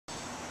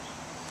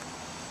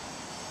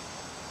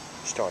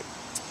start.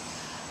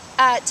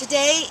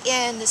 Today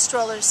in the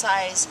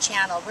Strollercize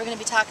channel, we're going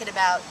to be talking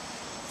about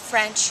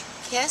French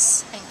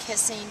kiss and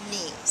kissing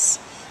knees.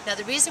 Now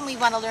the reason we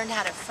want to learn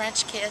how to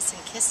French kiss and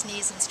kiss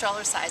knees in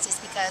Strollercize is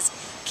because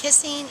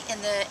kissing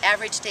in the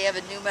average day of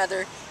a new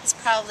mother is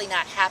probably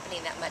not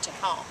happening that much at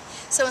home.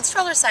 So in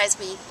Strollercize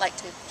we like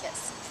to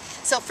kiss.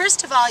 So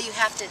first of all you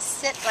have to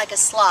sit like a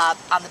slob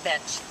on the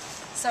bench.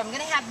 So I'm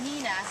going to have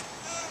Nina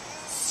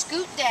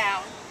scoot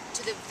down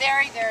to the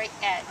very, very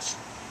edge.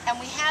 And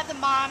we have the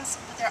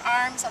moms with their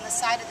arms on the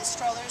side of the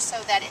stroller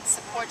so that it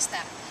supports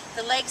them.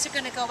 The legs are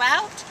going to go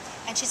out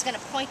and she's going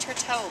to point her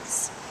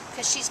toes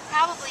because she's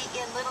probably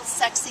in little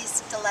sexy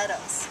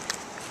stilettos.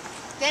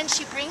 Then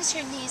she brings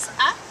her knees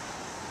up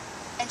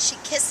and she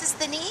kisses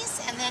the knees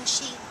and then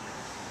she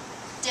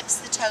dips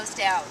the toes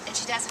down and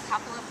she does a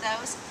couple of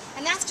those.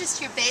 And that's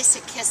just your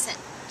basic kissing,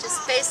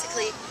 just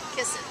basically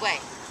kissing way.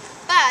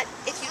 But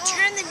if you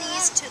turn the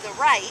knees to the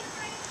right,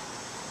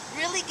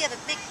 really give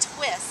a big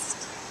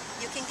twist,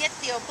 you can get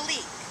the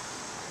oblique.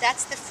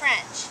 That's the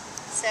French.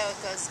 So it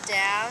goes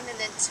down and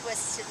then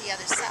twists to the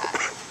other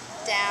side.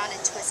 Down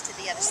and twist to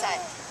the other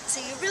side. So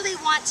you really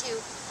want to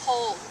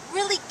hold,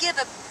 really give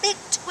a big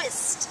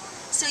twist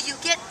so you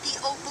get the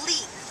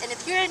oblique. And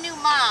if you're a new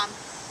mom,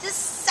 this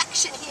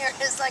section here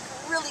is like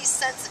really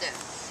sensitive.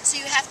 So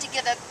you have to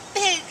give a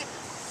big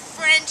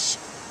French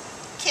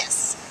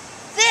kiss.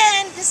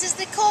 Then, this is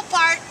the cool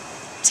part,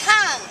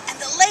 tongue. And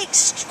the leg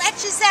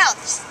stretches out.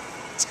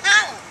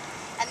 Tongue.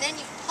 And then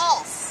you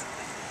pulse,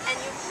 and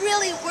you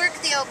really work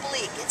the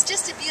oblique. It's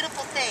just a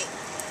beautiful thing.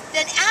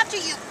 Then after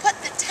you put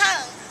the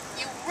tongue,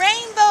 you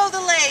rainbow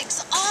the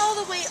legs all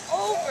the way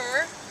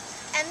over,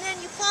 and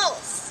then you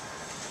pulse.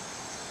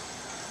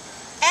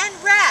 And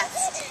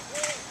rest.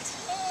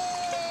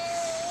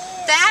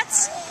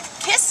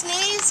 That's kiss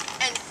knees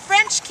and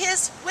French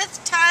kiss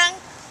with tongue,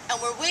 and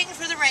we're waiting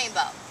for the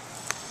rainbow.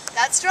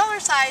 That's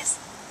Strollercize.